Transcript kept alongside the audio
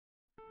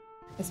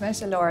Is mé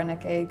sé Lorna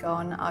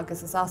Egan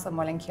agus is as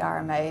mólinn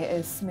cear mé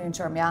is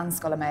múnseir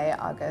meanscoil mé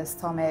agus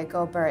tá mé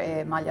gobar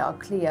I maiile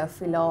clia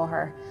faoi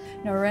láthair.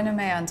 nó rinne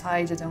mé an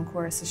taide don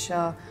cuasa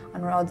seo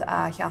an rud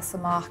a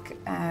cheasamach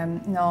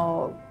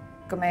nó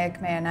go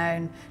méid mé an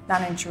ann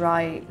leanint rá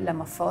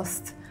le a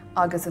fust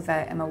agus a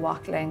bheith im a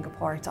bhac go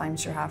páirt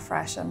aimimseirtha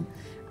freisin.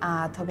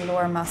 Tá go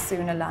leor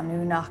masúna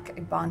leanúnach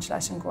ag baint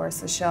leis an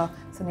cuasa seo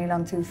san níl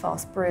an tú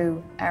fás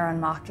brú ar an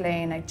mac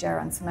léinn ag dear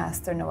an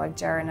semester nó ag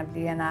dear na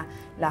bliana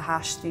le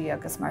heistí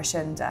agus mar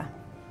sin de.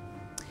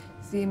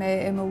 Bhí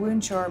mé I mo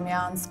bhúnseoir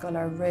meanscoil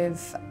ar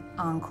ribh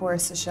an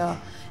cuasa seo,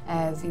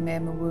 bhí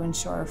mé mo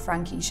bhúnseoir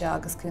Francíse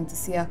agus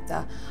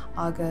cuntasíochta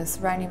agus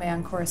roinní mé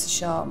an cuasa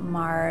seo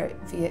mar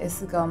bhí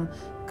is agam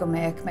go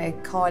méid mé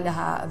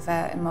cáilethe a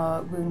bheith I mo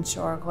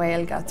bhúnseoir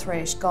Gaeilge tar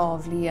éis 2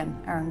 bhliain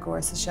ar an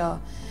cuasa seo.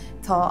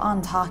 Tá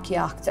an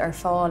takeíocht ar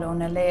fáil ó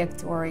na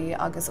léachtóirí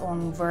agus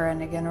ón bhur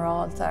na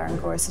generálta ar an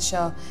cuasa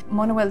seo.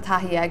 Muna bhfuil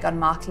taithí ag an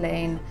mac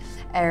léinn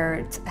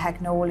ar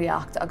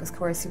technoliacht agus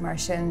cuasaí mar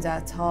sin de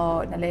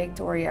tá na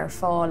léachtóirí ar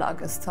fáil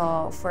agus tá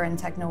fuair an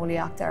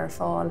technoliacht ar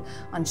fáil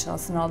an seo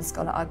san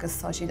Ollscoil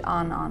agus tá siad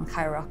an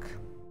chaireach.